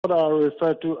what I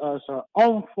refer to as an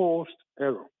unforced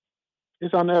error.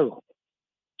 It's an error.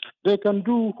 They can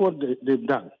do what they've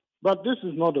done, but this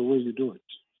is not the way you do it.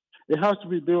 It has to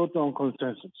be built on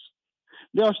consensus.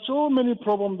 There are so many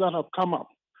problems that have come up.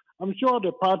 I'm sure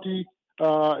the party,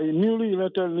 newly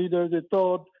elected leaders, they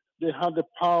thought they had the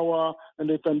power and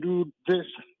they can do this.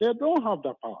 They don't have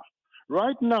that power.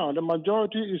 Right now, the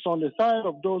majority is on the side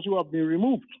of those who have been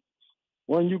removed.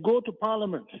 When you go to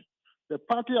parliament, the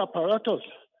party apparatus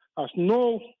has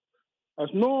no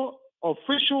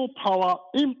official power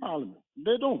in parliament.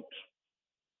 They don't.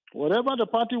 Whatever the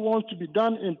party wants to be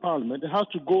done in parliament, it has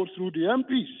to go through the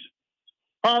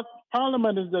MPs.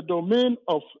 Parliament is the domain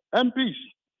of MPs,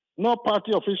 not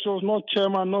party officials, not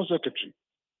chairman, not secretary.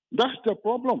 That's the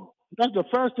problem. That's the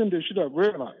first thing they should have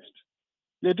realized.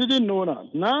 They didn't know that.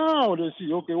 Now they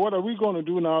see, okay, what are we going to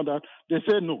do now that they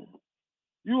say no?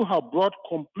 You have brought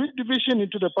complete division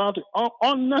into the party,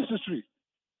 unnecessary.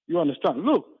 You understand?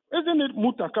 Look, isn't it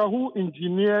Mutaka who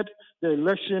engineered the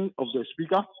election of the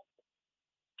speaker?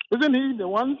 Isn't he the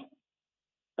one?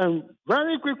 And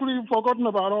very quickly forgotten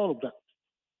about all of that.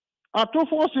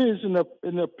 Atofo is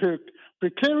in a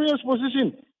precarious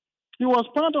position. He was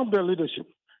part of the leadership.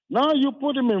 Now you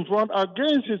put him in front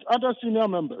against his other senior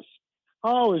members.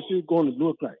 How is he going to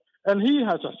look like? And he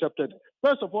has accepted it.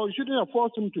 First of all, you shouldn't have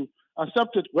forced him to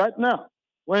accept it right now.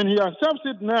 When he accepts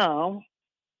it now,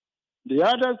 the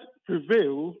others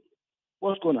prevail,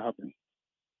 what's going to happen?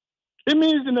 It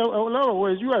means in a lot of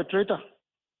ways, you are a traitor.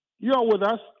 You are with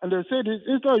us, and they say this,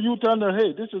 instead of you telling them,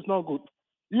 hey, this is not good,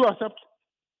 you accept.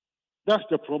 That's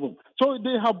the problem. So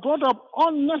they have brought up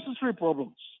unnecessary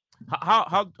problems.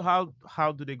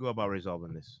 How do they go about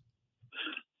resolving this?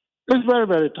 It's very,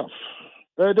 very tough.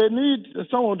 They need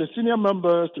some of the senior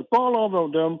members to call all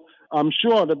of them. I'm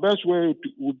sure the best way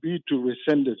would be to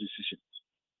rescind the decision.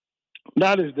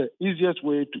 That is the easiest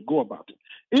way to go about it.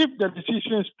 If the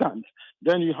decision stands,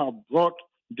 then you have brought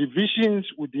divisions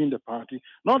within the party,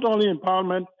 not only in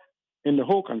parliament, in the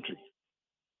whole country.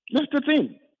 That's the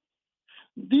thing.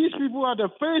 These people are the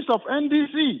face of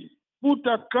NDC.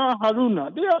 Mutaka,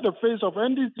 Haruna, they are the face of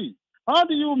NDC. How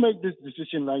do you make this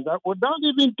decision like that without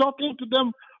even talking to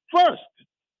them first?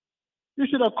 You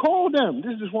should have called them.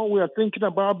 This is what we are thinking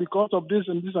about because of this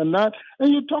and this and that,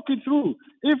 and you talk it through.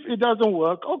 If it doesn't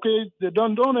work, okay, they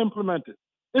don't implement it.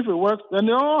 If it works, then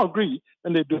they all agree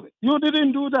and they do it. You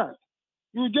didn't do that.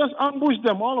 You just ambush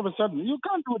them all of a sudden. You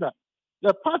can't do that.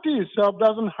 The party itself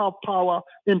doesn't have power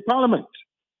in parliament.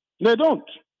 They don't.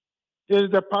 It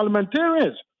is the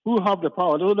parliamentarians who have the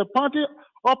power. So the party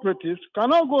operatives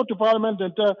cannot go to parliament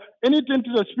and tell anything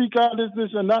to the speaker,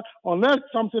 this and that, unless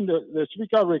something the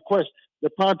speaker requests the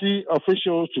party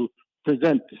officials to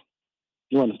present.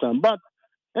 You understand? But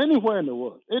anywhere in the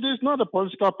world, it is not a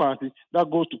political party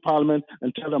that goes to parliament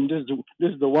and tell them this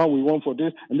is the one we want for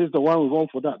this and this is the one we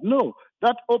want for that. No,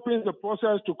 that opens the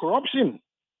process to corruption.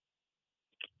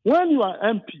 When you are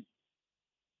MP,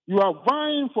 you are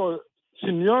vying for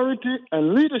seniority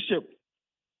and leadership.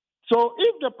 So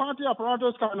if the party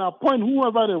apparatus can appoint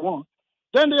whoever they want,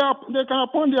 then they can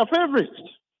appoint their favorites.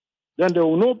 Then there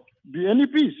will not be any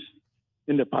peace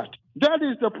in the party. That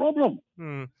is the problem.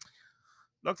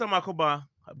 Dr. Amoako Baah,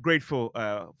 I'm grateful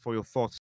for your thoughts.